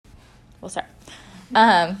we'll start.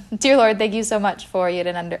 Dear Lord, thank you so much for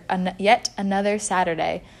yet another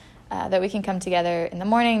Saturday that we can come together in the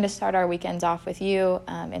morning to start our weekends off with you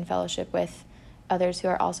in fellowship with others who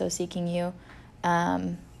are also seeking you.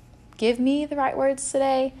 Give me the right words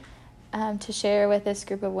today to share with this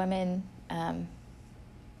group of women.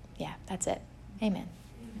 Yeah, that's it. Amen.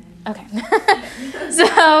 Okay.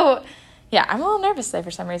 So, yeah, I'm a little nervous today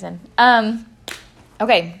for some reason.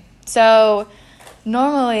 Okay, so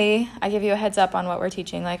normally I give you a heads up on what we're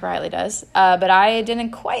teaching like Riley does, but I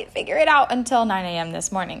didn't quite figure it out until 9 a.m.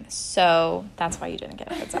 this morning, so that's why you didn't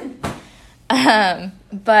get a heads up.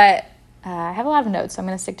 But I have a lot of notes, so I'm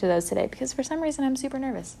going to stick to those today because for some reason I'm super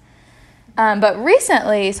nervous. But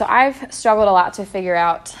recently, so I've struggled a lot to figure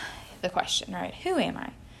out the question, right? Who am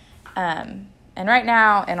I? And right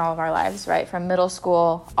now in all of our lives, right, from middle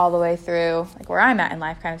school all the way through like where I'm at in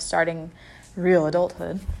life, kind of starting real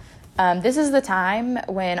adulthood, this is the time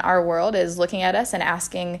when our world is looking at us and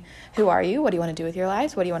asking, who are you? What do you want to do with your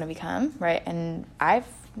lives? What do you want to become? Right? And I've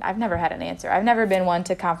never had an answer. I've never been one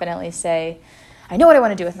to confidently say, I know what I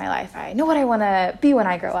want to do with my life. I know what I want to be when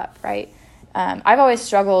I grow up, right? I've always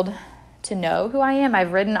struggled to know who I am.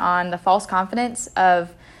 I've ridden on the false confidence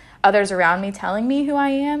of others around me telling me who I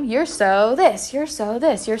am. You're so this, you're so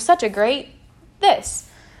this, you're such a great this.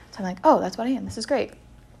 So I'm like, oh, that's what I am. This is great.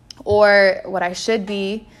 Or what I should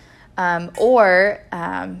be, or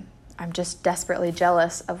I'm just desperately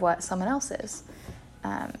jealous of what someone else is.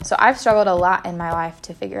 So I've struggled a lot in my life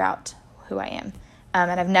to figure out who I am.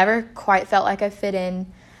 And I've never quite felt like I fit in.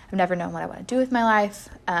 I've never known what I want to do with my life.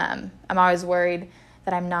 I'm always worried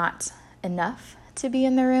that I'm not enough to be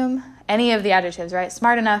in the room. Any of the adjectives, right?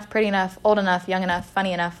 Smart enough, pretty enough, old enough, young enough,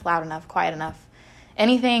 funny enough, loud enough, quiet enough,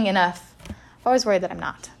 anything enough. I'm always worried that I'm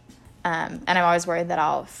not. And I'm always worried that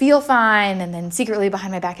I'll feel fine, and then secretly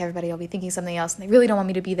behind my back, everybody will be thinking something else, and they really don't want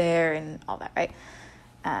me to be there, and all that, right?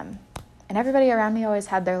 And everybody around me always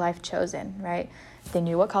had their life chosen, right? They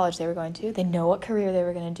knew what college they were going to. They know what career they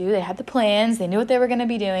were going to do. They had the plans. They knew what they were going to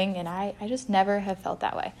be doing, and I just never have felt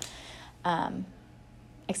that way.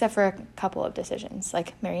 Except for a couple of decisions,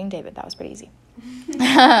 like marrying David. That was pretty easy.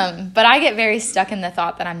 But I get very stuck in the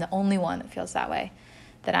thought that I'm the only one that feels that way,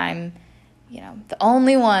 that I'm, the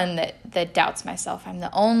only one that doubts myself. I'm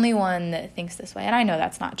the only one that thinks this way. And I know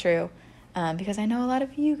that's not true because I know a lot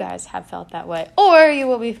of you guys have felt that way, or you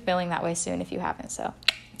will be feeling that way soon if you haven't. So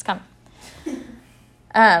it's coming.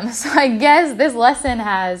 So I guess this lesson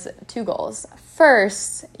has two goals.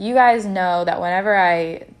 First, you guys know that whenever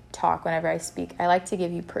I talk, whenever I speak, I like to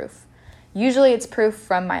give you proof. Usually it's proof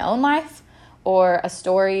from my own life or a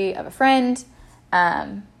story of a friend.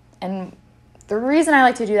 And the reason I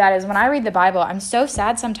like to do that is when I read the Bible, I'm so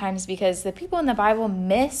sad sometimes because the people in the Bible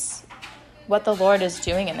miss what the Lord is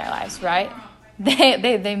doing in their lives, right?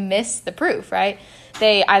 They miss the proof, right?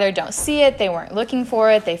 They either don't see it, they weren't looking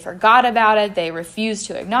for it, they forgot about it, they refuse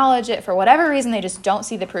to acknowledge it. For whatever reason, they just don't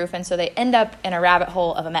see the proof, and so they end up in a rabbit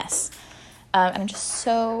hole of a mess. And I'm just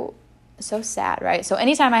so sad, right? So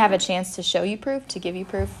anytime I have a chance to show you proof, to give you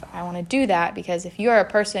proof, I want to do that because if you're a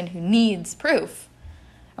person who needs proof,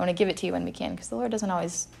 I want to give it to you when we can because the Lord doesn't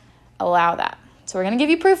always allow that. So we're going to give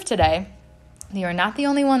you proof today. You are not the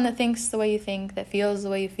only one that thinks the way you think, that feels the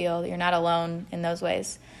way you feel, that you're not alone in those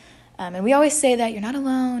ways. And we always say that you're not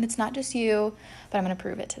alone, it's not just you, but I'm going to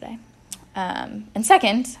prove it today. And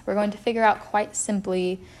second, we're going to figure out quite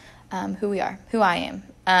simply who we are, who I am.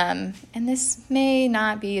 And this may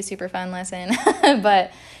not be a super fun lesson,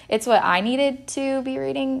 but it's what I needed to be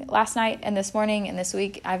reading last night and this morning and this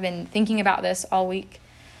week. I've been thinking about this all week.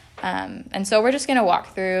 And so we're just going to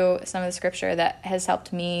walk through some of the scripture that has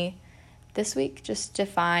helped me this week, just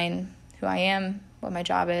define who I am, what my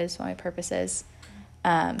job is, what my purpose is,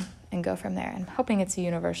 and go from there. I'm hoping it's a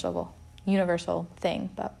universal thing,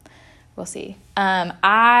 but we'll see.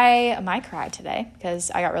 I might cry today because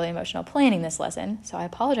I got really emotional planning this lesson, so I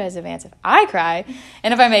apologize in advance if I cry,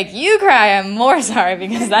 and if I make you cry, I'm more sorry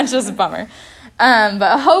because that's just a bummer.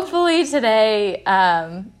 But hopefully today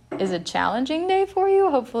is a challenging day for you.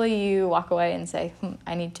 Hopefully you walk away and say,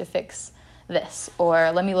 I need to fix this,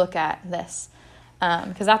 or let me look at this,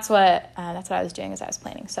 because that's what I was doing as I was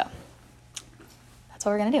planning. So that's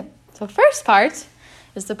what we're gonna do. So first part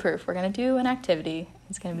is the proof. We're gonna do an activity.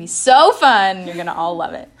 It's gonna be so fun. You're gonna all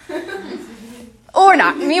love it, or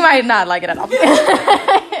not. You might not like it at all.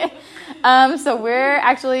 So we're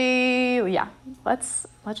actually, let's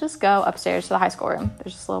just go upstairs to the high school room.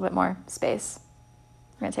 There's just a little bit more space.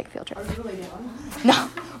 We're gonna take a field trip. Are we really down? No,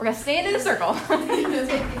 we're gonna stand in a circle.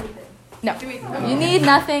 No, you need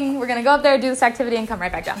nothing. We're gonna go up there, do this activity, and come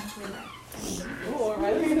right back down.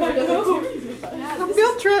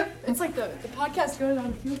 Field trip. It's like the podcast going on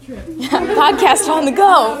a field trip. Podcast on the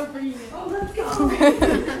go. Oh, let's go.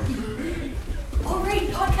 All right,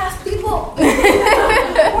 podcast people.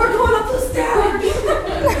 We're going up the stairs.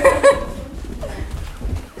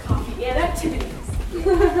 Coffee and activities.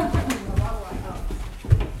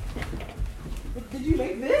 Did you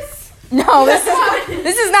make this? No,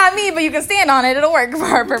 this is not me, but you can stand on it. It'll work for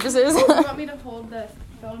our purposes. Do you want me to hold the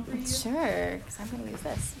phone for you? Sure, because I'm going to use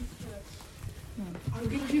this. I'm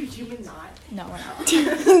going to do human knot. No, we're not.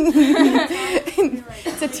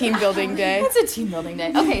 It's a team building day. It's a team building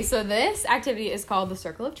day. Okay, so this activity is called the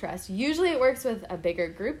Circle of Trust. Usually it works with a bigger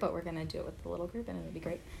group, but we're going to do it with a little group, and it'll be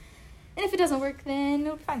great. And if it doesn't work, then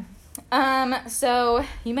it'll be fine. So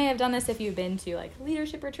you may have done this if you've been to like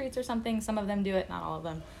leadership retreats or something. Some of them do it, not all of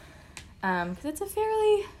them. Because it's a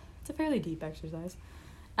fairly deep exercise.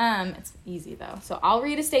 It's easy though. So I'll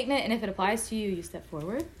read a statement, and if it applies to you, you step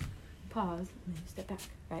forward, pause, and then you step back,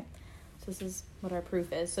 right? So this is what our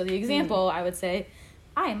proof is. So the example, I would say,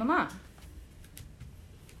 I am a mom.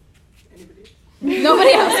 Anybody?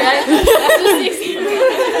 Nobody else, right? That's just the example.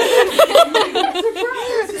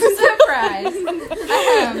 Surprise.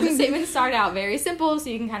 The statements start out very simple, so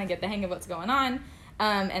you can kind of get the hang of what's going on.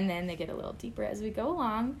 And then they get a little deeper as we go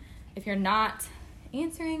along. If you're not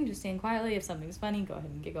answering, just stand quietly. If something's funny, go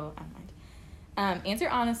ahead and giggle. I don't mind. Answer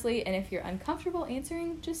honestly, and if you're uncomfortable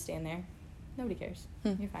answering, just stand there. Nobody cares.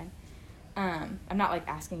 You're fine. I'm not like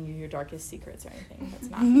asking you your darkest secrets or anything. That's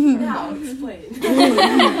not. Now explain.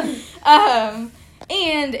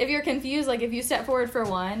 And if you're confused, like if you step forward for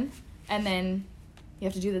one, and then you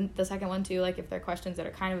have to do the second one too. Like if there are questions that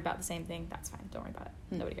are kind of about the same thing, that's fine. Don't worry about it.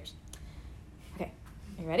 Nobody cares. Okay,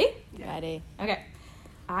 are you ready? Yeah. Ready. Okay.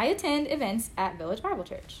 I attend events at Village Bible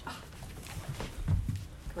Church.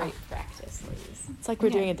 Great practice, ladies. It's like we're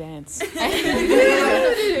doing a dance. Yeah.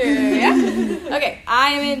 Okay,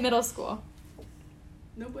 I am in middle school.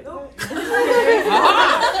 Nobody.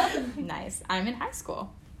 Nice. I'm in high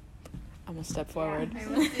school. I'm gonna step forward.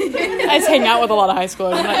 I just hang out with a lot of high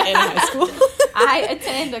schoolers. I'm not in high school. I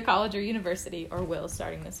attend a college or university, or will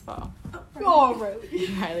starting this fall. Oh, really?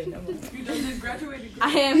 Riley, no more. You done graduated.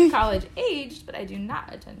 I am college aged, but I do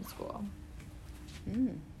not attend school.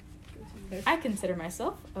 I consider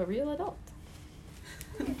myself a real adult.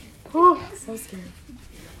 Oh, so scary.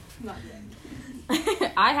 Not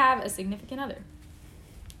yet. I have a significant other.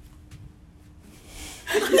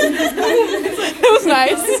 It was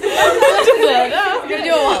nice. I'm gonna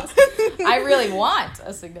do it once. I really want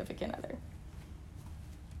a significant other.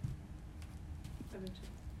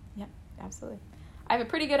 Yeah, absolutely. I have a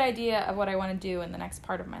pretty good idea of what I want to do in the next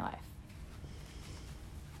part of my life.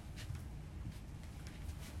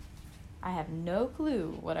 I have no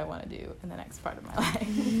clue what I want to do in the next part of my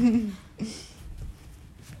life.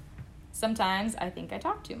 Sometimes I think I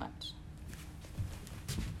talk too much.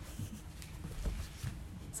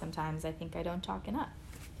 Sometimes I think I don't talk enough.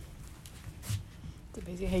 It's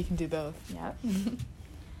amazing how you can do both. Yep.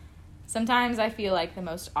 Sometimes I feel like the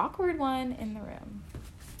most awkward one in the room.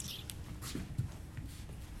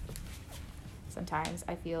 Sometimes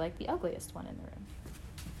I feel like the ugliest one in the room.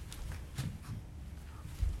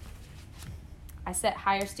 I set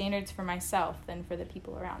higher standards for myself than for the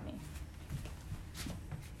people around me.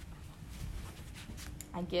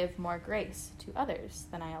 I give more grace to others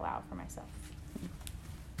than I allow for myself.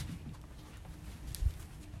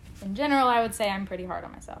 In general, I would say I'm pretty hard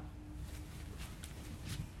on myself.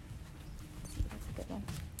 Let's see, that's a good one.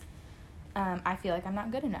 I feel like I'm not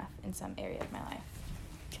good enough in some area of my life.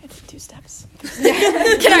 Can I take 2 steps?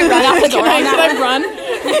 Can I run out the door? Can I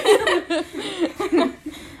run?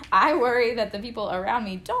 I worry that the people around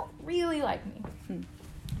me don't really like me.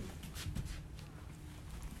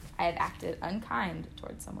 I have acted unkind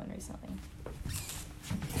towards someone recently.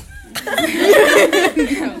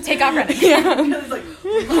 Take off running. Yeah,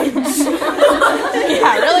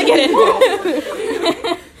 really get into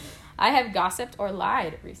it. I have gossiped or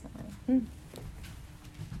lied recently.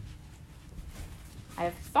 I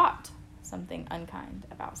have thought something unkind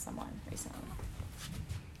about someone recently.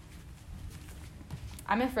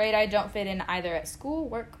 I'm afraid I don't fit in either at school,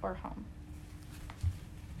 work, or home.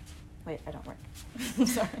 Wait, I don't work.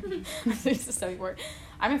 Sorry. I'm used to studying work.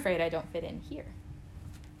 I'm afraid I don't fit in here.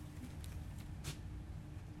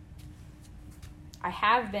 I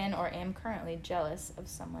have been or am currently jealous of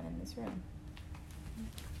someone in this room.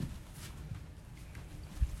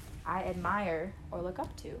 I admire or look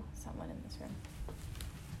up to someone in this room.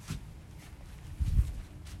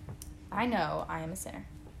 I know I am a sinner.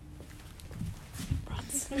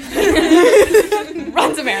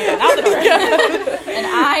 Runs America, out the door. And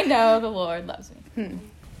I know the Lord loves me.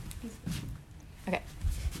 Okay.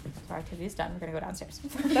 activity's done. We're going to go downstairs.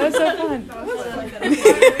 That was so fun.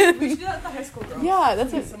 We should do that at the high school girls. Yeah,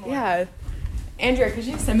 that's it. Yeah. Andrea, could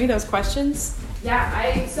you send me those questions?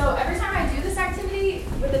 Yeah, so every time I do this activity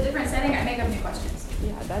with a different setting, I make up new questions.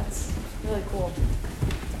 Yeah, that's really cool.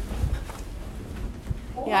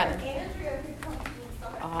 Or Yeah. Andrea could come and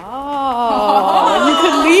stuff. Oh, you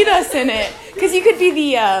could lead us in it. Because you could be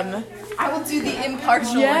the, I will do the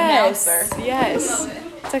impartial yes, announcer. yes.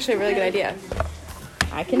 It's actually a really good idea.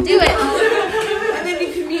 I can do it. And then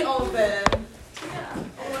you can meet all of them. Yeah.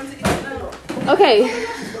 All the ones that you don't know. Okay,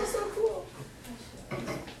 That's so cool.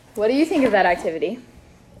 what do you think of that activity?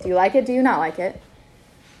 Do you like it? Do you not like it?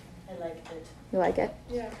 I like it. You like it?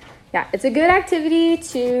 Yeah. Yeah, it's a good activity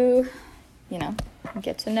to,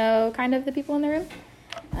 get to know kind of the people in the room,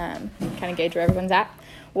 kind of gauge where everyone's at.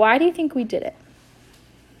 Why do you think we did it?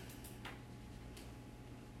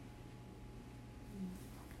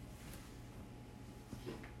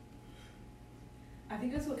 I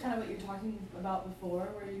think that's what you're talking about before,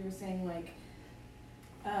 where you were saying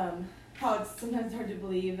how it's sometimes hard to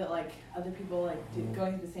believe that other people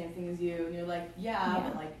going through the same thing as you, and you're like, yeah.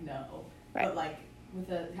 But no. Right. But with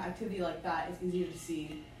an activity like that, it's easier to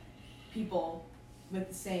see people with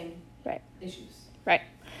the same Right. issues. Right.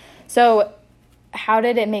 So, how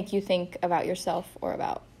did it make you think about yourself or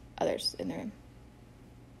about others in the room?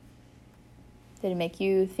 Did it make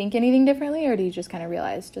you think anything differently, or did you just kind of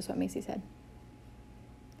realize just what Macy said?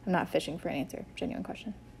 I'm not fishing for an answer. Genuine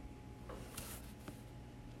question.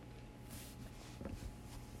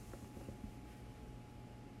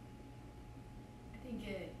 I think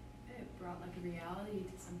it brought a reality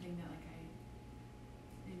to something that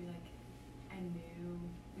I knew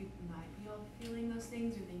we might be all feeling those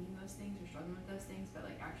things or thinking those things or struggling with those things, but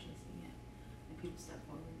actually seeing it and people step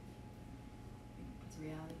forward, it's a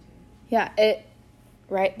reality to it. Yeah,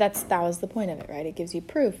 right? That was the point of it, right? It gives you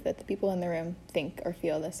proof that the people in the room think or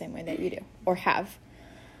feel the same way that you do, or have.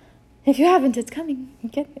 If you haven't, it's coming.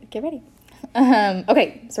 Get ready.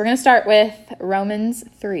 Okay, so we're going to start with Romans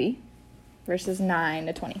 3, verses 9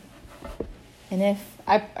 to 20. And if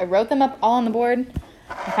I wrote them up all on the board,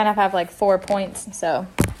 I kind of have 4 points. So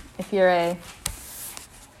if you're a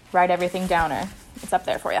write everything downer, it's up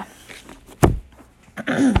there for you.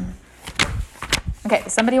 Okay,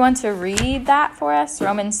 somebody want to read that for us?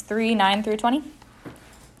 Romans 3, 9 through 20.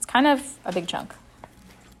 It's kind of a big chunk.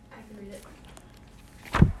 I can read it.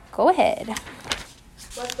 Go ahead.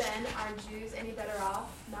 What then? Are Jews any better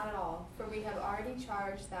off? Not at all. For we have already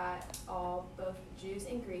charged that all, both Jews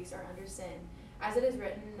and Greeks, are under sin. As it is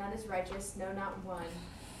written, none is righteous, no, not one.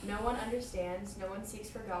 No one understands, no one seeks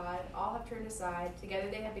for God. All have turned aside. Together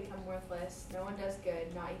they have become worthless. No one does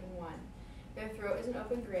good, not even one. Their throat is an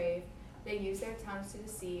open grave. They use their tongues to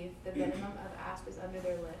deceive. The venom of asp is under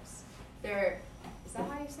their lips. Is that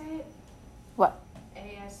how you say it? What?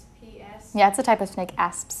 A-S-P-S? Yeah, it's a type of snake,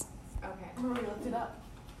 asps. Okay. Marie looked it up.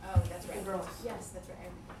 Oh, that's right. The girls. Yes, that's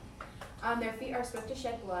right. Their feet are swift to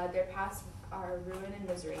shed blood. Their paths are ruin and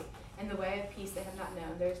misery. In the way of peace they have not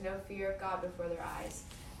known. There is no fear of God before their eyes.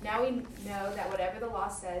 Now we know that whatever the law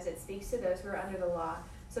says, it speaks to those who are under the law,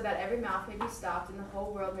 so that every mouth may be stopped and the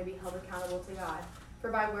whole world may be held accountable to God. For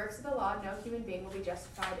by works of the law, no human being will be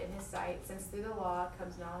justified in his sight, since through the law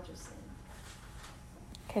comes knowledge of sin.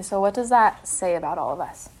 Okay, so what does that say about all of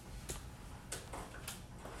us?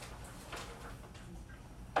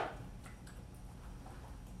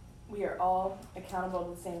 We are all accountable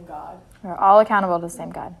to the same God. We're all accountable to the same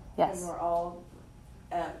God. Yes. And we're all,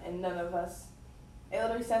 and none of us, it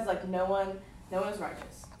literally says no one is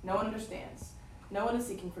righteous. No one understands. No one is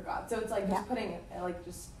seeking for God. So it's just putting it,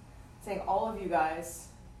 just saying all of you guys,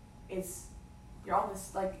 you're all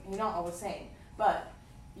this, you're not all the same, but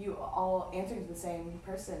you all answering to the same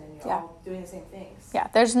person and you're all doing the same things. Yeah,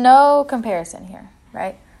 there's no comparison here,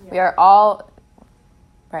 right? Yeah. We are all,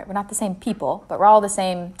 right, we're not the same people, but we're all the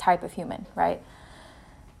same type of human, right?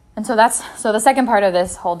 And so the second part of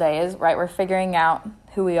this whole day is, right, we're figuring out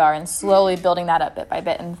who we are and slowly building that up bit by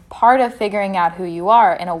bit. And part of figuring out who you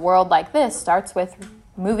are in a world like this starts with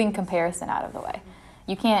moving comparison out of the way.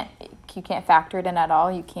 You can't factor it in at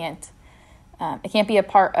all. You can't, it can't be a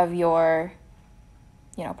part of your,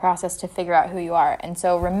 process to figure out who you are. And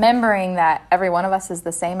so remembering that every one of us is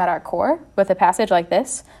the same at our core with a passage like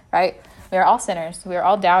this, right? We are all sinners. We are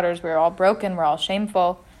all doubters. We are all broken. We're all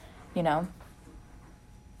shameful,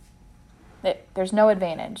 There's no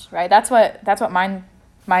advantage, right? That's what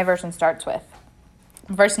my version starts with.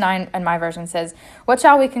 Verse 9 in my version says, "What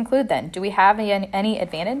shall we conclude then? Do we have any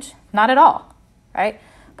advantage? Not at all," right?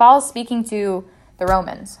 Paul's speaking to the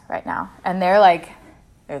Romans right now, and they're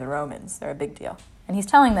the Romans. They're a big deal. And he's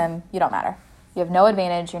telling them, you don't matter. You have no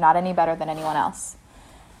advantage. You're not any better than anyone else.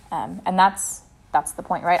 And that's the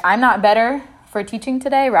point, right? I'm not better for teaching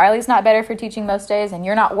today. Riley's not better for teaching most days, and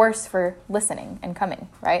you're not worse for listening and coming,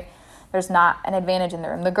 right? There's not an advantage in the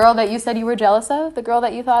room. The girl that you said you were jealous of, the girl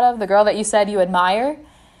that you thought of, the girl that you said you admire,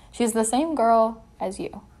 she's the same girl as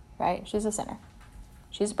you, right? She's a sinner.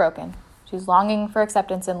 She's broken. She's longing for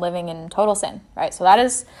acceptance and living in total sin, right? So that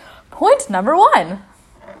is point number 1.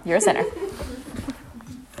 You're a sinner.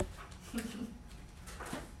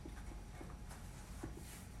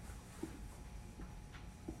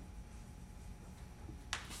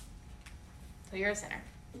 So you're a sinner.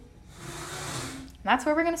 And that's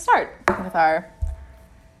where we're going to start with our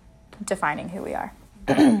defining who we are.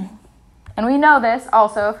 And we know this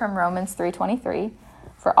also from Romans 3:23,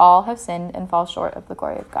 for all have sinned and fall short of the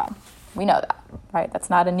glory of God. We know that, right? That's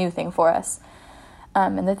not a new thing for us.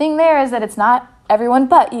 And the thing there is that it's not everyone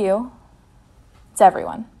but you. It's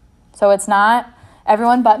everyone. So it's not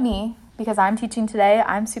everyone but me, because I'm teaching today.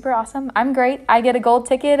 I'm super awesome. I'm great. I get a gold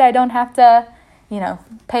ticket. I don't have to,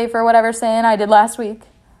 pay for whatever sin I did last week.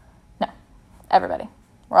 No, everybody.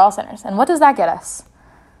 We're all sinners. And what does that get us?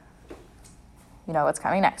 You know what's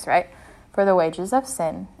coming next, right? For the wages of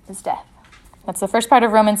sin is death. That's the first part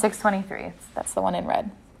of Romans 6:23. That's the one in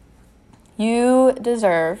red. You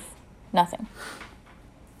deserve nothing.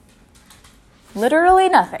 Literally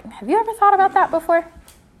nothing. Have you ever thought about that before?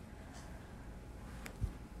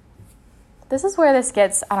 This is where this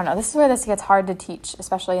gets hard to teach,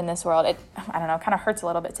 especially in this world. It kind of hurts a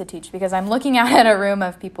little bit to teach, because I'm looking out at a room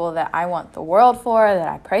of people that I want the world for, that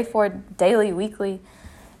I pray for daily, weekly.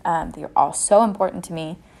 They're all so important to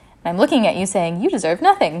me. And I'm looking at you saying, you deserve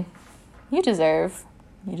nothing. You deserve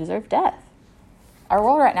death. Our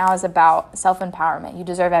world right now is about self-empowerment. You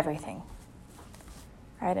deserve everything.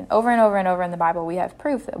 Right? And over and over in the Bible, we have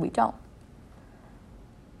proof that we don't.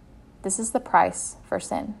 This is the price for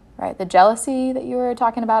sin, right? The jealousy that you were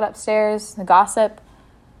talking about upstairs, the gossip,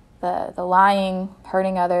 the lying,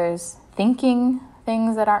 hurting others, thinking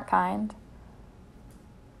things that aren't kind.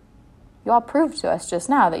 You all proved to us just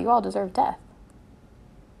now that you all deserve death.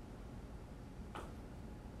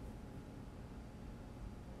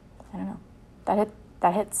 I don't know.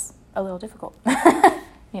 That hits a little difficult.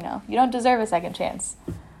 You don't deserve a second chance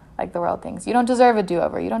like the world thinks. You don't deserve a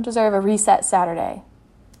do-over. You don't deserve a reset Saturday.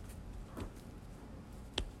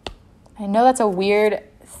 I know that's a weird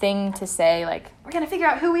thing to say, like, we're going to figure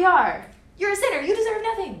out who we are. You're a sinner. You deserve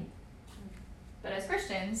nothing. But as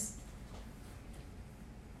Christians,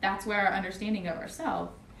 that's where our understanding of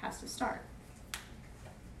ourselves has to start.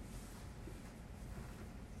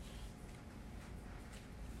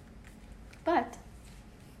 But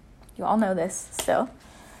you all know this still.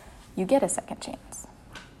 You get a second chance.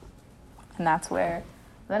 And that's where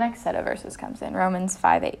the next set of verses comes in, Romans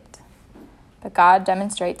 5:8. But God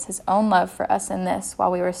demonstrates his own love for us in this: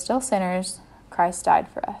 while we were still sinners, Christ died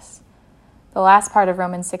for us. The last part of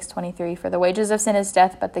Romans 6:23, for the wages of sin is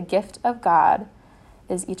death, but the gift of God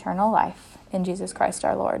is eternal life in Jesus Christ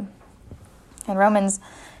our Lord. In Romans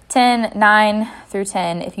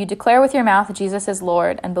 10:9-10, if you declare with your mouth Jesus is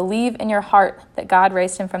Lord and believe in your heart that God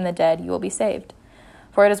raised him from the dead, you will be saved.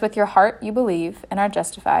 For it is with your heart you believe and are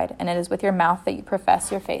justified, and it is with your mouth that you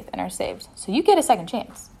profess your faith and are saved. So you get a second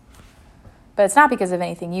chance. But it's not because of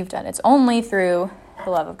anything you've done. It's only through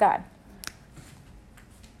the love of God.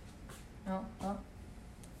 Well,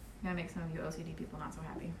 that makes some of you OCD people not so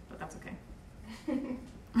happy, but that's okay.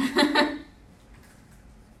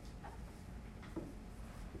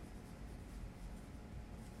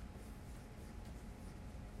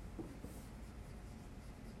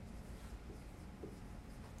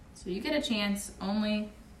 So you get a chance only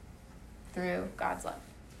through God's love.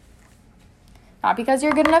 Not because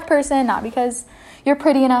you're a good enough person, not because you're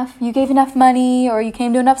pretty enough, you gave enough money, or you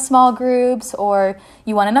came to enough small groups, or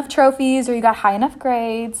you won enough trophies, or you got high enough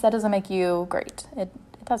grades. That doesn't make you great. It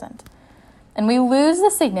doesn't. And we lose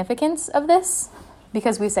the significance of this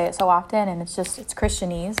because we say it so often, and it's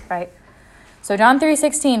Christianese, right? So John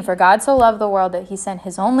 3:16, for God so loved the world that he sent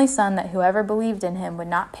his only son, that whoever believed in him would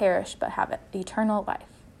not perish but have eternal life.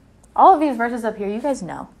 All of these verses up here, you guys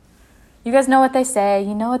know. You guys know what they say,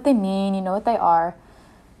 you know what they mean, you know what they are.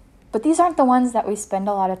 But these aren't the ones that we spend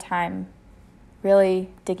a lot of time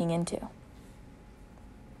really digging into.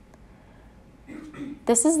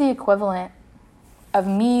 This is the equivalent of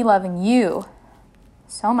me loving you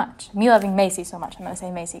so much, me loving Macy so much. I'm going to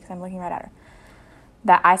say Macy because I'm looking right at her.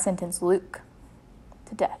 That I sentenced Luke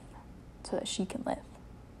to death so that she can live.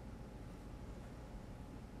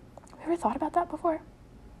 Have you ever thought about that before?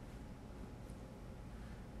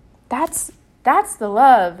 That's the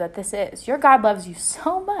love that this is. Your God loves you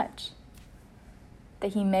so much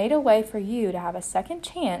that he made a way for you to have a second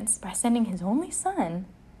chance by sending his only son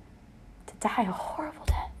to die a horrible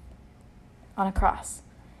death on a cross.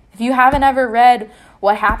 If you haven't ever read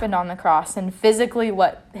what happened on the cross and physically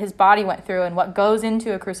what his body went through and what goes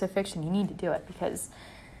into a crucifixion, you need to do it, because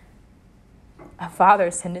a father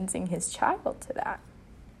is sentencing his child to that.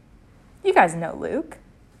 You guys know Luke.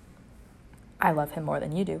 I love him more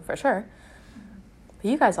than you do, for sure.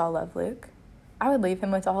 But you guys all love Luke. I would leave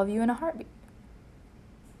him with all of you in a heartbeat.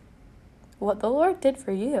 What the Lord did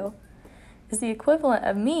for you is the equivalent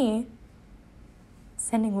of me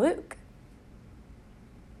sending Luke.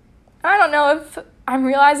 I don't know if I'm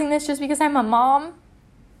realizing this just because I'm a mom,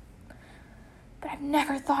 but I've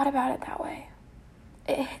never thought about it that way.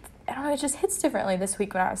 I don't know, it just hits differently this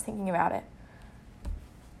week when I was thinking about it.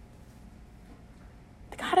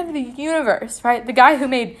 The God of the universe, right? The guy who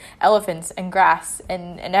made elephants and grass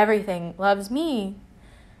and everything loves me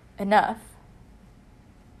enough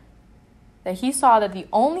that he saw that the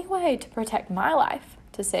only way to protect my life,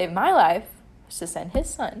 to save my life, was to send his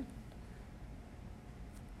son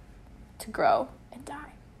to grow and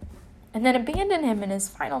die, and then abandon him in his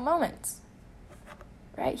final moments,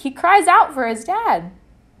 right? He cries out for his dad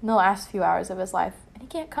in the last few hours of his life, and he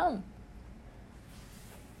can't come.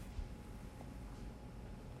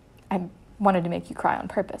 I wanted to make you cry on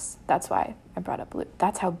purpose. That's why I brought up Luke.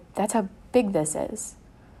 That's how big this is.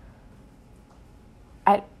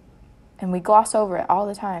 And we gloss over it all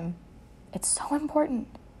the time. It's so important.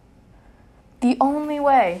 The only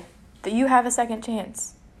way that you have a second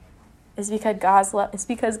chance is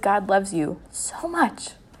because God loves you so much.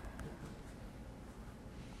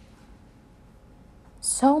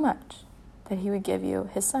 So much that he would give you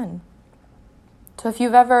his son. So if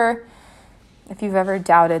you've ever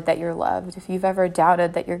doubted that you're loved, if you've ever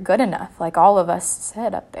doubted that you're good enough, like all of us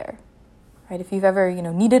said up there, right? If you've ever,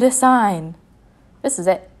 needed a sign, this is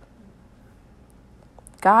it.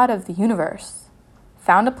 God of the universe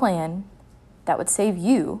found a plan that would save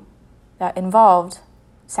you that involved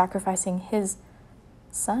sacrificing his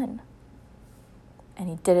son. And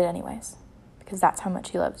he did it anyways, because that's how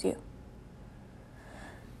much he loves you.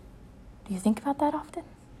 Do you think about that often?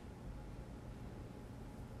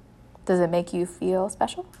 Does it make you feel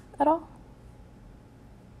special at all?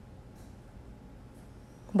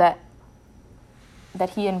 That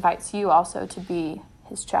he invites you also to be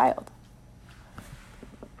his child.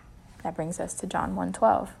 That brings us to John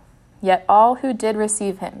 1:12. Yet all who did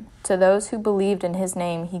receive him, to those who believed in his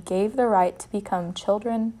name, he gave the right to become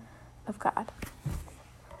children of God.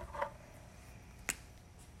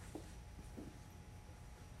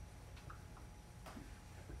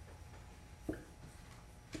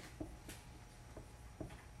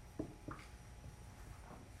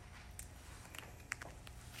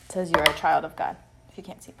 It says you are a child of God, if you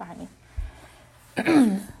can't see behind me.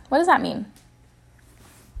 What does that mean?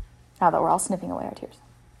 Now that we're all sniffing away our tears.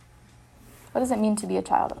 What does it mean to be a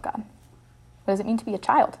child of God? What does it mean to be a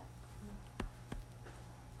child?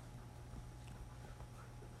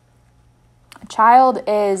 A child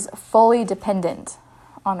is fully dependent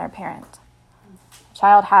on their parent. A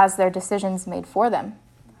child has their decisions made for them.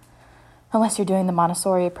 Unless you're doing the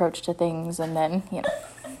Montessori approach to things, and then,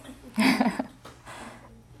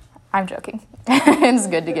 I'm joking. It's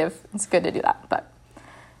good to do that. But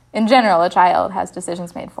in general, a child has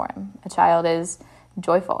decisions made for him. A child is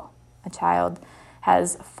joyful. A child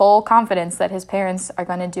has full confidence that his parents are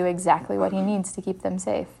going to do exactly what he needs to keep them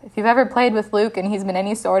safe. If you've ever played with Luke and he's been in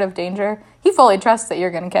any sort of danger, he fully trusts that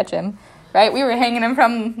you're going to catch him, right? We were hanging him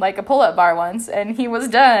from like a pull-up bar once, and he was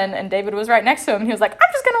done, and David was right next to him, and he was like, I'm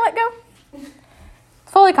just going to let go.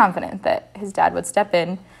 Fully confident that his dad would step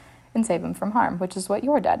in and save him from harm, which is what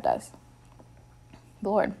your dad does, the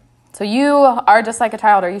Lord. So you are just like a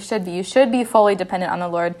child, or you should be. You should be fully dependent on the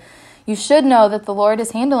Lord. You should know that the Lord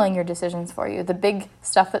is handling your decisions for you. The big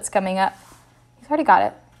stuff that's coming up, he's already got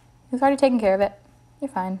it. He's already taken care of it. You're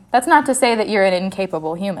fine. That's not to say that you're an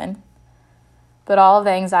incapable human, but all of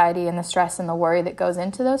the anxiety and the stress and the worry that goes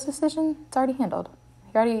into those decisions, it's already handled.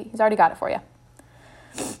 He's already got it for you.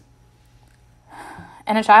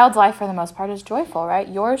 And a child's life, for the most part, is joyful, right?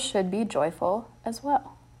 Yours should be joyful as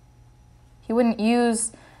well. He wouldn't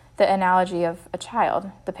use the analogy of a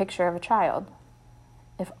child, the picture of a child,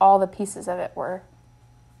 if all the pieces of it were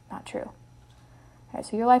not true. All right,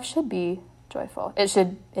 so your life should be joyful. It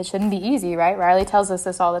shouldn't be easy, right? Riley tells us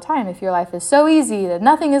this all the time. If your life is so easy that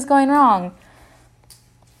nothing is going wrong,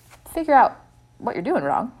 figure out what you're doing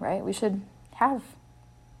wrong, right? We should have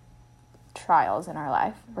trials in our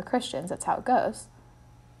life. We're Christians, that's how it goes.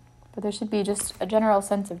 But there should be just a general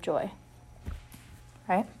sense of joy,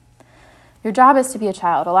 right? Your job is to be a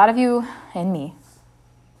child. A lot of you, and me,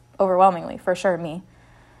 overwhelmingly, for sure, me.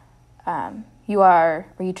 You are,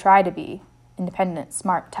 or you try to be, independent,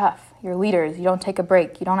 smart, tough. You're leaders. You don't take a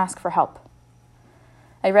break. You don't ask for help.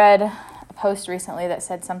 I read a post recently that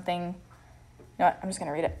said something, you know what, I'm just going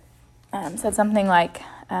to read it. Said something like,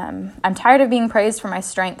 I'm tired of being praised for my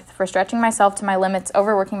strength, for stretching myself to my limits,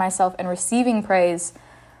 overworking myself, and receiving praise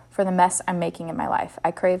for the mess I'm making in my life.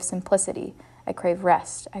 I crave simplicity. I crave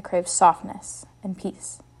rest. I crave softness and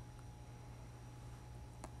peace.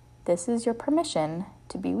 This is your permission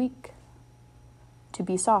to be weak, to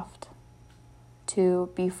be soft, to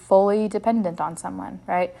be fully dependent on someone,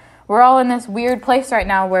 right? We're all in this weird place right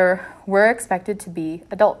now where we're expected to be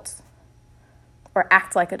adults or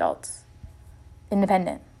act like adults,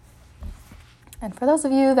 independent. And for those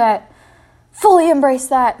of you that fully embrace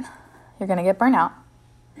that, you're going to get burnt out.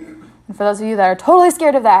 And for those of you that are totally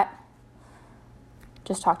scared of that,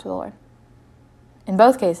 just talk to the Lord. In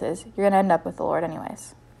both cases, you're going to end up with the Lord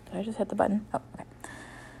anyways. Did I just hit the button? Oh, okay.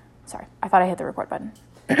 Sorry, I thought I hit the record button.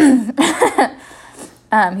 He's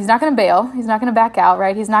not going to bail. He's not going to back out,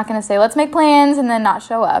 right? He's not going to say, let's make plans and then not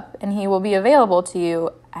show up. And he will be available to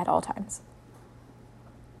you at all times.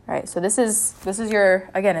 Right? So this is your,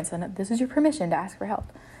 again, this is your permission to ask for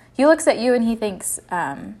help. He looks at you and he thinks,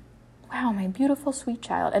 wow, my beautiful, sweet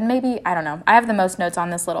child. And maybe, I don't know, I have the most notes on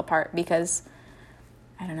this little part because,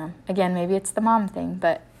 I don't know, again, maybe it's the mom thing,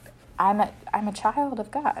 but I'm a child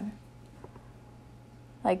of God.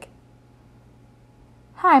 Like,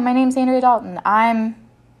 hi, my name's Andrea Dalton.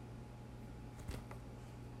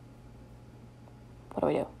 What do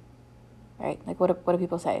we do? Right? Like, what do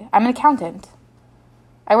people say? I'm an accountant.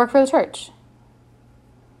 I work for the church.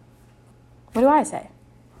 What do I say?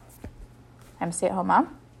 I'm a stay-at-home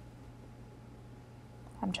mom.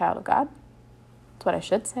 I'm a child of God. That's what I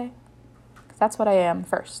should say. Because that's what I am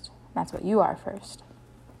first. That's what you are first.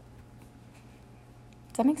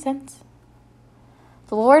 Does that make sense?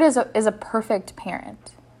 The Lord is a perfect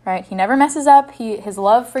parent, right? He never messes up. His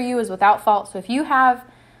love for you is without fault. So if you have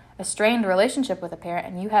a strained relationship with a parent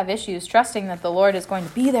and you have issues, trusting that the Lord is going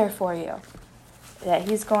to be there for you, that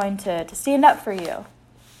he's going to stand up for you.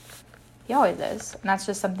 He always is. And that's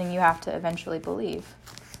just something you have to eventually believe,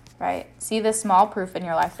 right? See the small proof in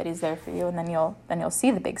your life that he's there for you, and then you'll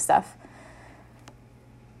see the big stuff.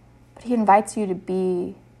 But he invites you to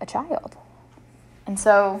be a child. And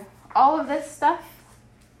so all of this stuff,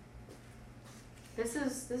 this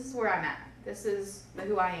is where I'm at. This is the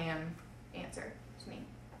who I am answer to me.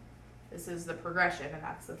 This is the progression, and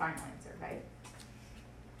that's the final answer, right?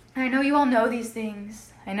 And I know you all know these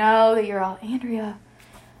things. I know that you're all, Andrea,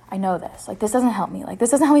 I know this. Like, this doesn't help me. Like,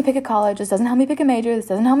 this doesn't help me pick a college. This doesn't help me pick a major. This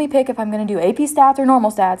doesn't help me pick if I'm going to do AP stats or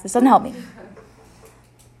normal stats. This doesn't help me.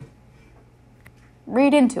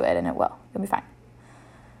 Read into it, and it will. You'll be fine.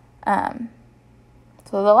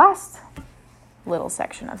 So the last little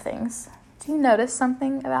section of things. Do you notice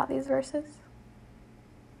something about these verses?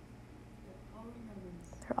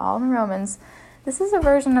 They're all in Romans. This is a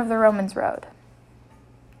version of the Romans Road.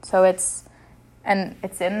 So it's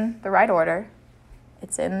in the right order.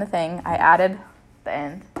 It's in the thing. I added the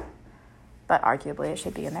end, but arguably it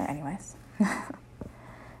should be in there anyways.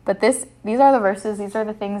 But these are the verses. These are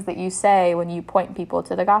the things that you say when you point people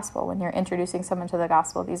to the gospel, when you're introducing someone to the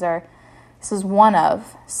gospel. This is one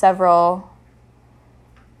of several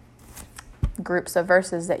groups of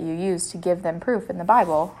verses that you use to give them proof in the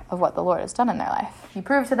Bible of what the Lord has done in their life. You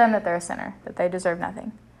prove to them that they're a sinner, that they deserve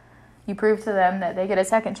nothing. You prove to them that they get a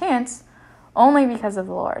second chance only because of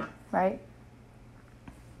the Lord, right?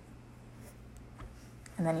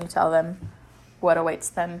 And then you tell them what awaits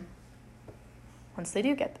them once they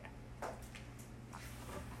do get there.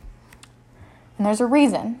 And there's a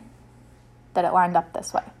reason that it lined up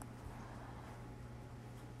this way.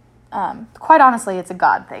 Quite honestly, it's a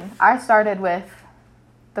God thing. I started with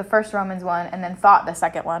the first Romans one and then thought the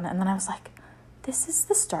second one, and then I was like, this is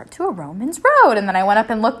the start to a Romans road. And then I went up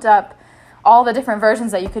and looked up all the different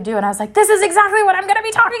versions that you could do, and I was like, this is exactly what I'm going to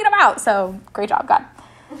be talking about. So great job, God.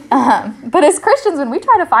 But as Christians, when we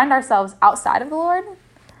try to find ourselves outside of the Lord,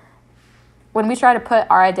 when we try to put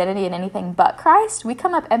our identity in anything but Christ, we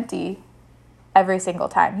come up empty every single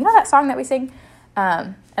time. You know that song that we sing?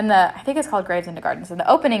 I think it's called Graves into Gardens. And the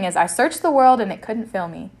opening is, I searched the world and it couldn't fill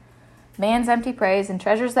me. Man's empty praise and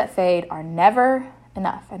treasures that fade are never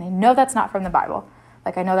enough. And I know that's not from the Bible.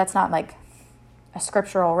 Like, I know that's not like a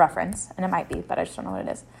scriptural reference, and it might be, but I just don't know what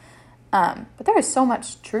it is. But there is so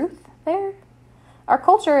much truth there. Our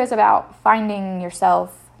culture is about finding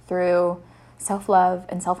yourself through self-love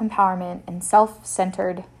and self-empowerment and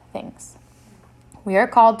self-centered things. We are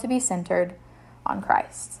called to be centered on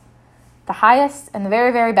Christ. The highest and the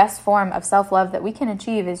very, very best form of self-love that we can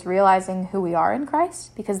achieve is realizing who we are in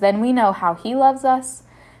Christ, because then we know how he loves us,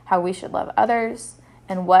 how we should love others,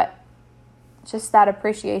 and what just that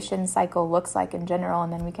appreciation cycle looks like in general,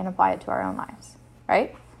 and then we can apply it to our own lives,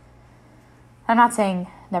 right? I'm not saying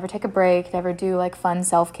never take a break, never do like fun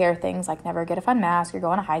self-care things, like never get a fun mask or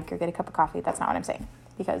go on a hike or get a cup of coffee. That's not what I'm saying,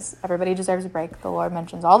 because everybody deserves a break. The Lord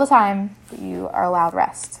mentions all the time that you are allowed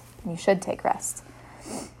rest, and you should take rest.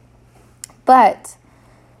 But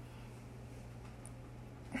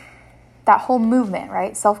that whole movement,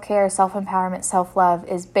 right? Self-care, self-empowerment, self-love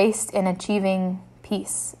is based in achieving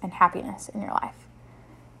peace and happiness in your life.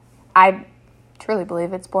 I truly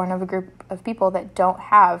believe it's born of a group of people that don't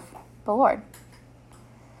have the Lord.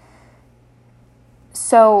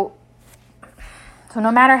 So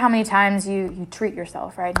no matter how many times you treat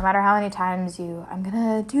yourself, right? No matter how many times I'm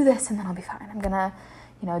going to do this and then I'll be fine. I'm going to,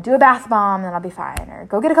 do a bath bomb and then I'll be fine. Or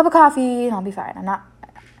go get a cup of coffee and I'll be fine.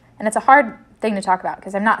 And it's a hard thing to talk about,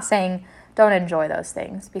 because I'm not saying don't enjoy those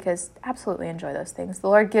things, because absolutely enjoy those things. The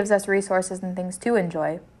Lord gives us resources and things to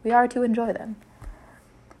enjoy. We are to enjoy them.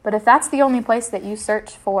 But if that's the only place that you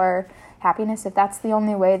search for happiness, if that's the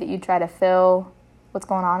only way that you try to fill what's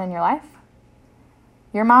going on in your life,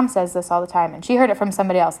 your mom says this all the time, and she heard it from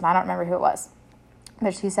somebody else, and I don't remember who it was.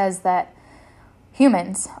 But she says that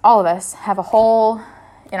humans, all of us, have a hole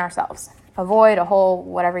in ourselves. A void, a hole,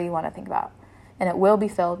 whatever you want to think about. And it will be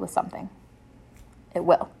filled with something. It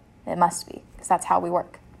will. It must be, because that's how we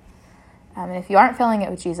work. And if you aren't filling it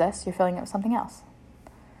with Jesus, you're filling it with something else.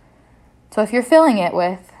 So if you're filling it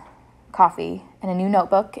with coffee and a new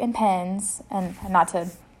notebook and pens, and not to,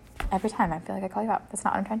 every time I feel like I call you out. That's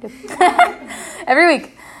not what I'm trying to do. Every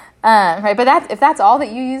week. Right, but if that's all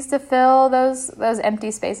that you use to fill those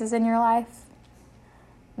empty spaces in your life,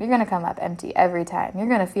 you're going to come up empty every time. You're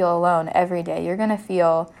going to feel alone every day. You're going to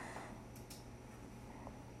feel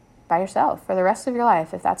by yourself for the rest of your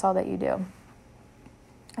life if that's all that you do.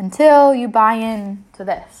 Until you buy in to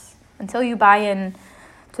this. Until you buy in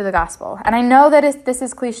to the gospel. And I know that this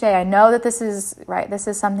is cliche. I know that this is, right, this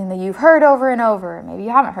is something that you've heard over and over. Maybe you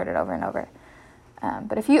haven't heard it over and over.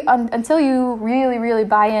 But if you until you really, really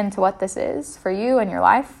buy into what this is for you and your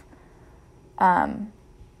life,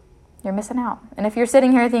 you're missing out. And if you're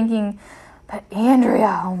sitting here thinking, but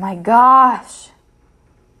Andrea, oh my gosh,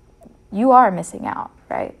 you are missing out,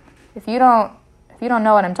 right? If you don't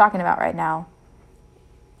know what I'm talking about right now,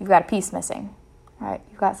 you've got a piece missing, right?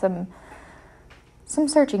 You've got some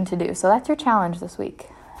searching to do. So that's your challenge this week,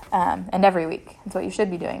 and every week. It's what you should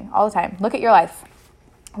be doing all the time. Look at your life.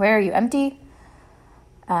 Where are you empty?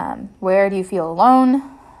 Where do you feel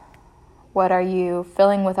alone? What are you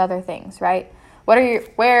filling with other things, right?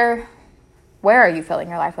 Where are you filling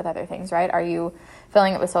your life with other things, right? Are you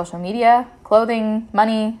filling it with social media, clothing,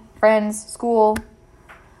 money, friends, school,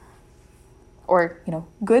 or,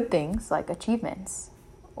 good things like achievements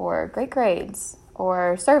or great grades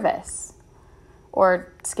or service,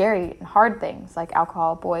 or scary and hard things like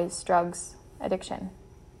alcohol, boys, drugs, addiction?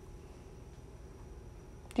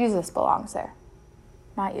 Jesus belongs there,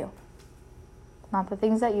 not you. Not the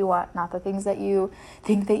things that you want, not the things that you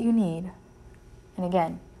think that you need. And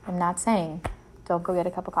again, I'm not saying don't go get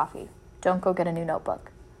a cup of coffee. Don't go get a new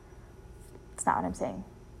notebook. It's not what I'm saying.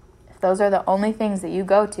 If those are the only things that you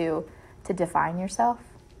go to define yourself,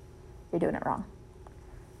 you're doing it wrong.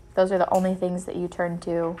 If those are the only things that you turn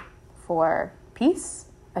to for peace,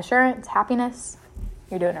 assurance, happiness,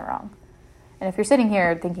 you're doing it wrong. And if you're sitting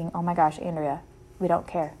here thinking, oh my gosh, Andrea, we don't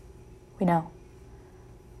care. We know.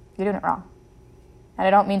 You're doing it wrong. And I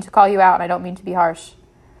don't mean to call you out, and I don't mean to be harsh.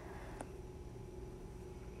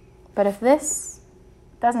 But if this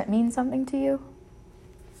doesn't mean something to you,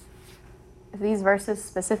 if these verses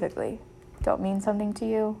specifically don't mean something to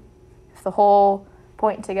you, if the whole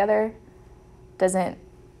point together doesn't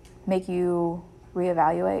make you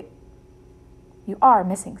reevaluate, you are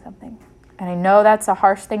missing something. And I know that's a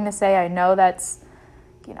harsh thing to say. I know that's,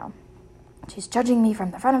 she's judging me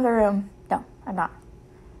from the front of the room. No, I'm not.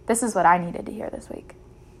 This is what I needed to hear this week.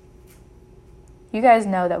 You guys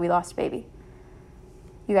know that we lost a baby.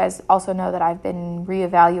 You guys also know that I've been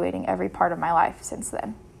reevaluating every part of my life since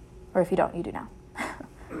then. Or if you don't, you do now.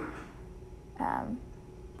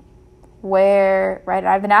 Right?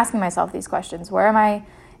 I've been asking myself these questions. Where am I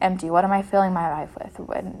empty? What am I filling my life with?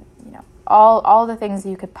 When, all the things that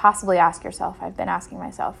you could possibly ask yourself, I've been asking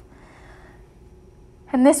myself.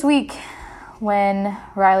 And this week, when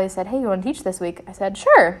Riley said, hey, you want to teach this week? I said,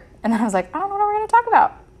 sure. And then I was like, I don't know what we're going to talk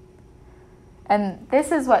about. And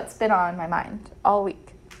this is what's been on my mind all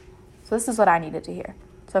week. So this is what I needed to hear.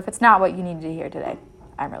 So if it's not what you needed to hear today,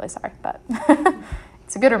 I'm really sorry, but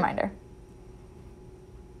it's a good reminder.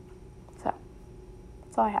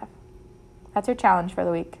 That's all I have. That's your challenge for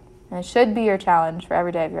the week. And it should be your challenge for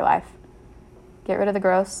every day of your life. Get rid of the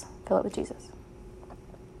gross, fill it with Jesus.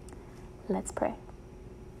 Let's pray.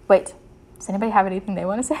 Wait, does anybody have anything they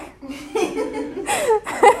want to say?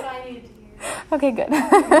 That's what I needed to hear. Okay, good.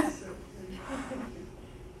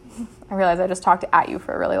 I realized I just talked at you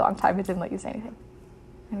for a really long time. It didn't let you say anything.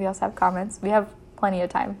 Anybody else have comments? We have plenty of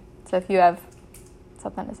time. So if you have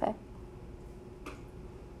something to say.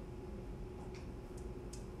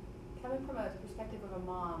 Coming from a perspective of a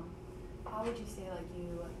mom, how would you say like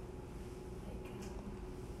you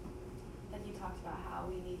talked about how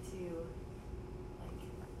we need to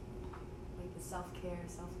like the self-care,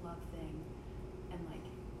 self-love thing, and like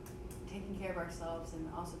taking care of ourselves and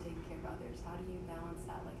also taking care of others. How do you balance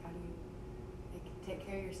that? Like, how do you like take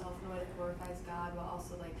care of yourself in a way that glorifies God while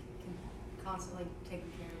also like constantly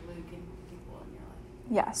taking care of Luke and people in your life?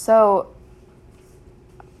 Yeah, so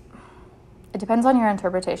it depends on your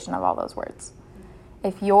interpretation of all those words.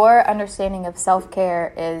 If your understanding of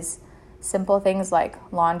self-care is simple things like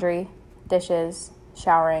laundry, dishes,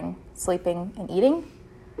 showering, sleeping, and eating,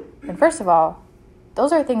 then first of all,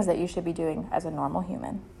 those are things that you should be doing as a normal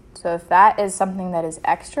human. So if that is something that is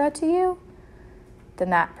extra to you, then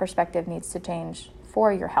that perspective needs to change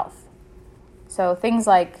for your health. So things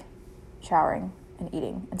like showering and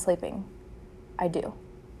eating and sleeping, I do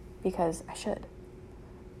because I should.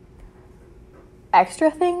 Extra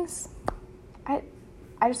things, I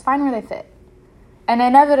just find where they fit. And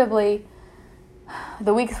inevitably,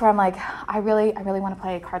 the weeks where I'm like, I really want to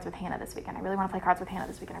play cards with Hannah this weekend. I really want to play cards with Hannah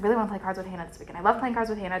this weekend. I really want to play cards with Hannah this weekend. I love playing cards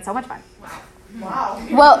with Hannah. It's so much fun. Wow.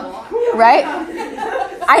 Well, right?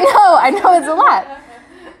 I know it's a lot.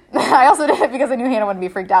 I also did it because I knew Hannah wouldn't be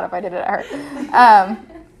freaked out if I did it at her.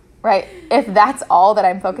 Right? If that's all that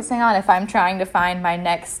I'm focusing on, if I'm trying to find my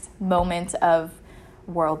next moment of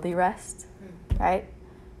worldly rest, right?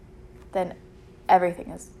 Then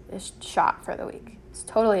everything is shot for the week. It's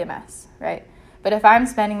totally a mess, right? But if I'm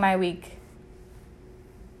spending my week,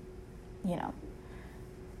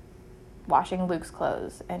 washing Luke's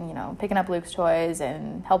clothes and, picking up Luke's toys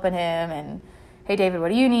and helping him and, hey, David, what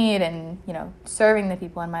do you need? And, serving the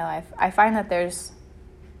people in my life, I find that there's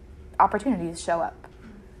opportunities show up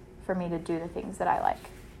for me to do the things that I like.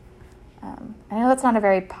 I know that's not a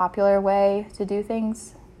very popular way to do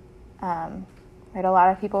things. Right? A lot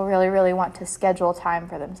of people really, really want to schedule time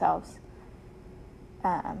for themselves.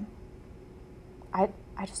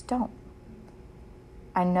 I just don't.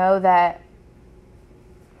 I know that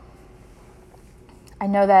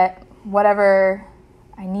whatever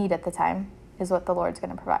I need at the time is what the Lord's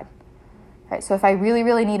going to provide. Right? So if I really,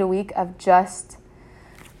 really need a week of just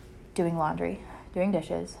doing laundry, doing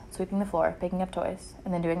dishes, sweeping the floor, picking up toys,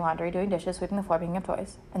 and then doing laundry, doing dishes, sweeping the floor, picking up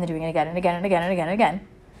toys, and then doing it again and again and again and again and again,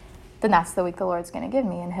 then that's the week the Lord's going to give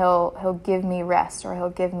me, and he'll give me rest, or he'll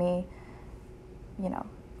give me,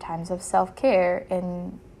 times of self-care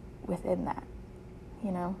within that,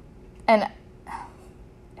 And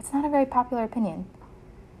it's not a very popular opinion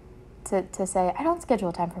to say, I don't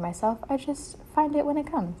schedule time for myself, I just find it when it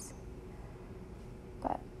comes.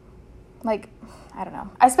 But, I don't know.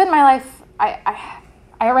 I spend my life, I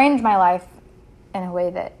arrange my life in a way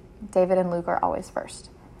that David and Luke are always first.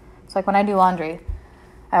 So, when I do laundry,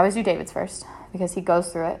 I always do David's first because he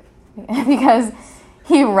goes through it, because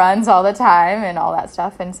he runs all the time and all that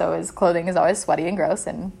stuff, and so his clothing is always sweaty and gross,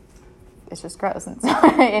 and it's just gross, and,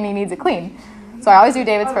 and he needs it clean. So I always do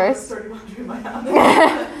David's first.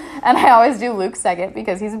 And I always do Luke's second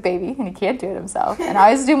because he's a baby and he can't do it himself. And I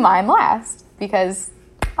always do mine last because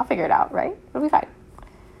I'll figure it out, right? It'll be fine.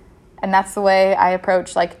 And that's the way I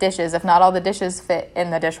approach dishes. If not all the dishes fit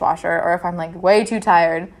in the dishwasher, or if I'm way too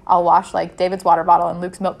tired, I'll wash David's water bottle and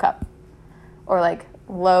Luke's milk cup, or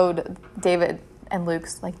load David and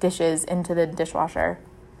Luke's dishes into the dishwasher.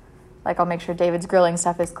 I'll make sure David's grilling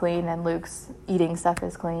stuff is clean and Luke's eating stuff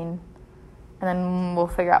is clean, and then we'll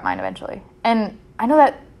figure out mine eventually. And I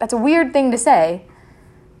know that's a weird thing to say,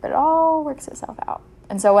 but it all works itself out.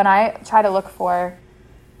 And so when I try to look for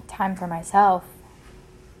time for myself,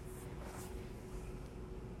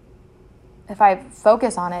 if I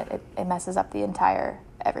focus on it, it messes up the entire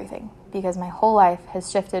everything, because my whole life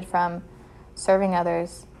has shifted from serving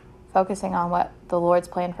others, focusing on what the Lord's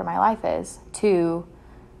plan for my life is, to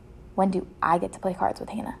when do I get to play cards with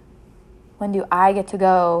Hannah? When do I get to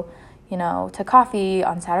go, to coffee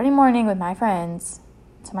on Saturday morning with my friends?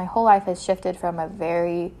 So my whole life has shifted from a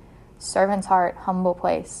very servant's heart, humble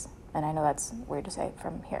place, and I know that's weird to say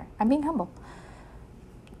from here, I'm being humble,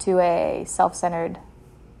 to a self-centered,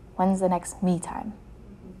 when's the next me time?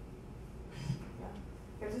 Yeah.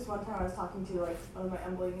 There was this one time I was talking to one of my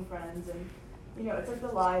unbelieving friends, and it's like the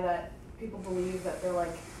lie that people believe that they're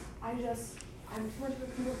like, I'm too much of a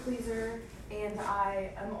people pleaser, and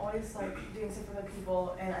I am always like doing stuff for other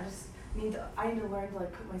people, and I need to learn to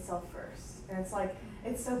like put myself first. And it's like,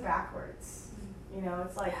 it's so backwards.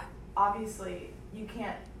 It's like, obviously you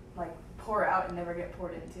can't like pour out and never get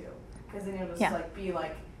poured into, because then you'll just like be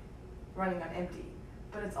like running on empty.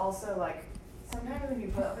 But it's also like, sometimes when you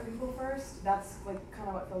put other people first, that's like kind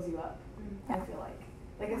of what fills you up. I feel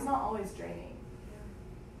like it's not always draining.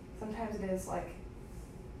 Sometimes it is like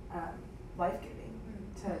life-giving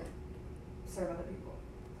to serve other people.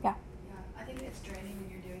 Yeah, I think it's draining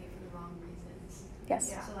when you're doing it for the wrong reasons. Yes.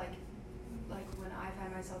 Yeah. So like when I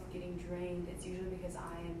find myself getting drained, it's usually because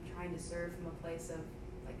I am trying to serve from a place of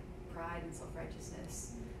like pride and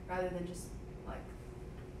self-righteousness, rather than just like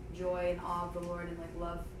joy and awe of the Lord and like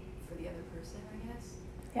love for the other person, I guess.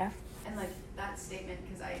 Yeah. And like that statement,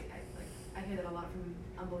 because I hear that a lot from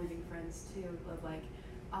unbelieving friends too, of like,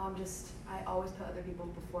 I always put other people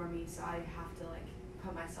before me, so I have to like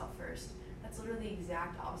put myself first. That's literally the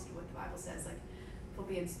exact opposite of what the Bible says. Like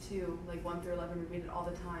Philippians 2, like 1 through 11, we read it all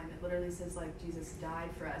the time. It literally says like Jesus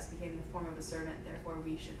died for us, became in the form of a servant, therefore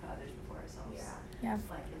we should put others before ourselves. Yeah.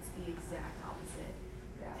 Like it's the exact opposite.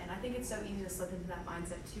 Yeah. And I think it's so easy to slip into that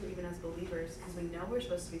mindset too, even as believers, because we know we're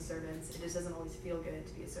supposed to be servants. It just doesn't always feel good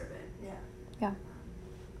to be a servant. Yeah.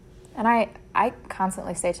 And I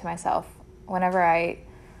constantly say to myself, whenever I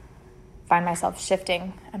find myself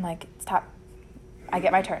shifting, I'm like, stop. I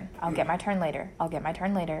get my turn. I'll get my turn later. I'll get my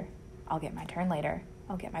turn later. I'll get my turn later.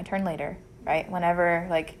 I'll get my turn later. Right? Whenever,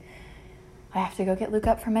 like, I have to go get Luke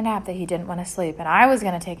up from a nap that he didn't want to sleep, and I was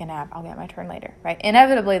going to take a nap, I'll get my turn later. Right?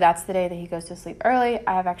 Inevitably, that's the day that he goes to sleep early,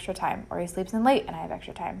 I have extra time. Or he sleeps in late, and I have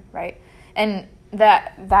extra time. Right? And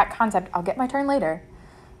that concept, I'll get my turn later,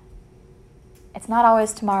 it's not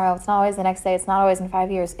always tomorrow. It's not always the next day. It's not always in 5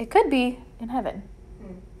 years. It could be in heaven.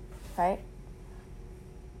 Right?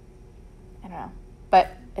 I don't know.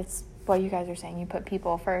 But it's what you guys are saying. You put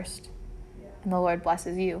people first, and the Lord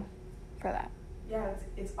blesses you for that. Yeah,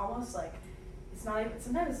 it's almost like, it's not even,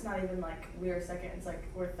 sometimes it's not even like we're second, it's like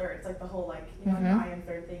we're third. It's like the whole like, like the I am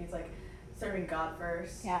third thing. It's like serving God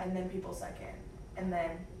first, and then people second, and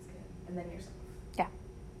then yourself. Yeah.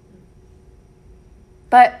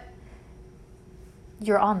 But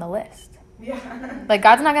you're on the list. Yeah. Like,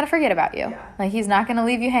 God's not going to forget about you. Yeah. Like, he's not going to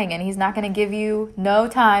leave you hanging. He's not going to give you no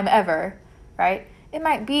time ever, right? It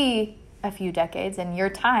might be a few decades, and your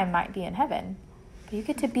time might be in heaven. But you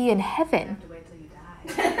get to be in heaven. You have to wait till you die.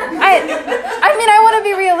 I mean, I want to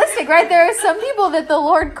be realistic, right? There are some people that the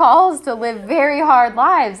Lord calls to live very hard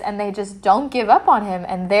lives, and they just don't give up on him,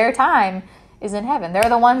 and their time is in heaven. They're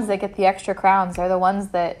the ones that get the extra crowns. They're the ones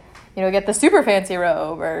that, get the super fancy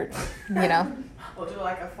robe, or, We'll do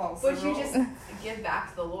like a false But you roll. just give back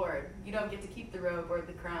to the Lord. You don't get to keep the robe or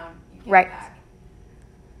the crown. You give Right. it back.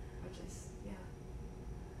 Which is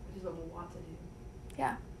what we'll want to do.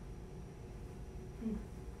 Yeah. It's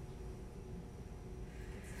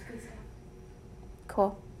good stuff.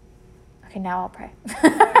 Cool. Okay, now I'll pray.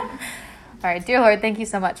 All right, dear Lord, thank you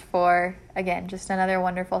so much for, again, just another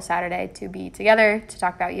wonderful Saturday to be together, to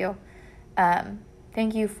talk about you.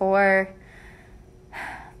 Thank you for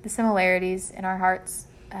the similarities in our hearts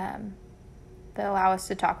that allow us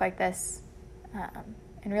to talk like this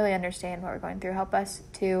and really understand what we're going through. Help us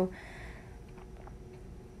to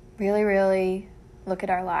really, really look at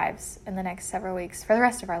our lives in the next several weeks, for the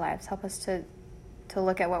rest of our lives. Help us to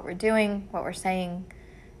look at what we're doing, what we're saying,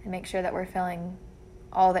 and make sure that we're filling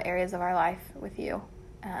all the areas of our life with you,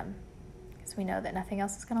 because we know that nothing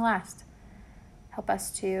else is going to last. Help us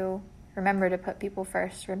to remember to put people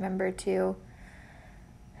first, remember to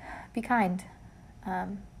be kind.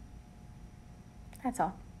 That's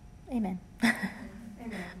all. Amen. Amen.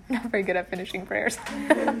 I'm not very good at finishing prayers.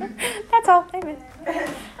 That's all. Amen.